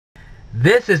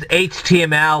This is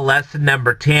HTML lesson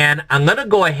number 10. I'm going to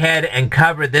go ahead and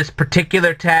cover this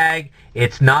particular tag.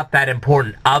 It's not that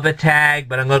important of a tag,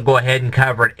 but I'm going to go ahead and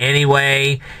cover it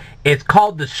anyway. It's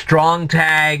called the strong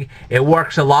tag. It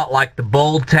works a lot like the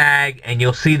bold tag, and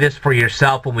you'll see this for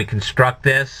yourself when we construct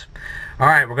this.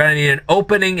 Alright, we're going to need an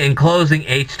opening and closing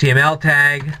HTML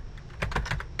tag.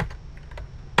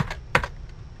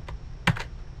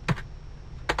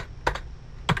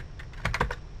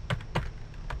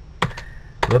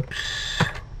 Whoops,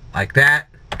 like that.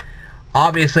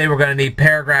 Obviously, we're going to need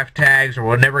paragraph tags or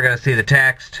we're never going to see the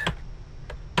text.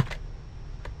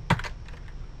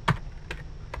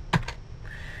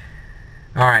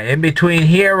 Alright, in between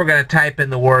here, we're going to type in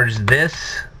the words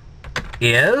 "this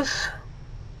is."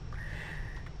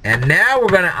 And now we're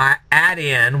going to add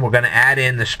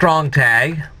in the strong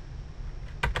tag.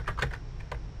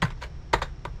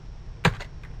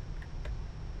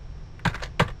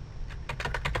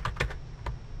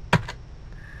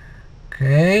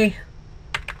 Okay.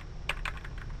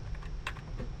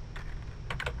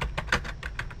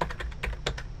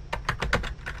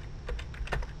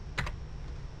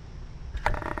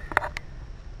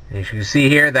 As you can see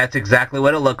here, that's exactly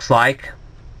what it looks like.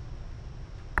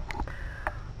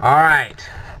 Alright.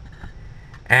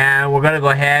 And we're going to go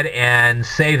ahead and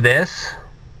save this.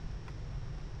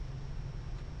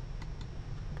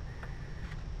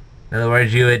 In other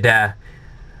words, you would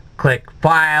click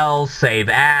File, Save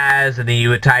As, and then you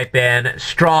would type in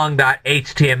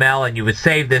strong.html, and you would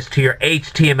save this to your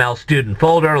HTML student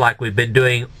folder like we've been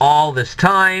doing all this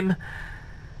time.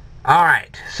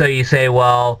 Alright, so you say,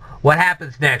 well, what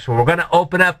happens next? Well, we're going to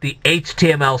open up the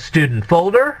HTML student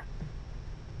folder.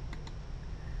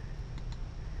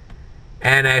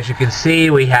 And as you can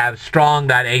see, we have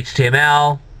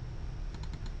strong.html.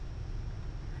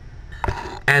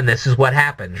 And this is what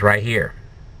happens right here.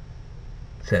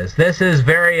 It says, this is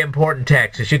very important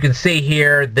text. As you can see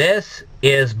here, this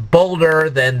is bolder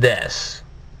than this.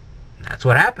 That's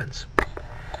what happens.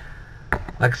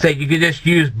 Like I said, you could just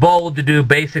use bold to do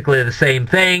basically the same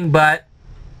thing, but,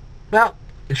 well,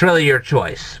 it's really your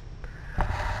choice.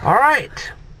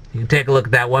 Alright. You can take a look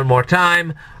at that one more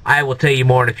time. I will tell you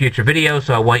more in a future video,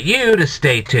 so I want you to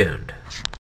stay tuned.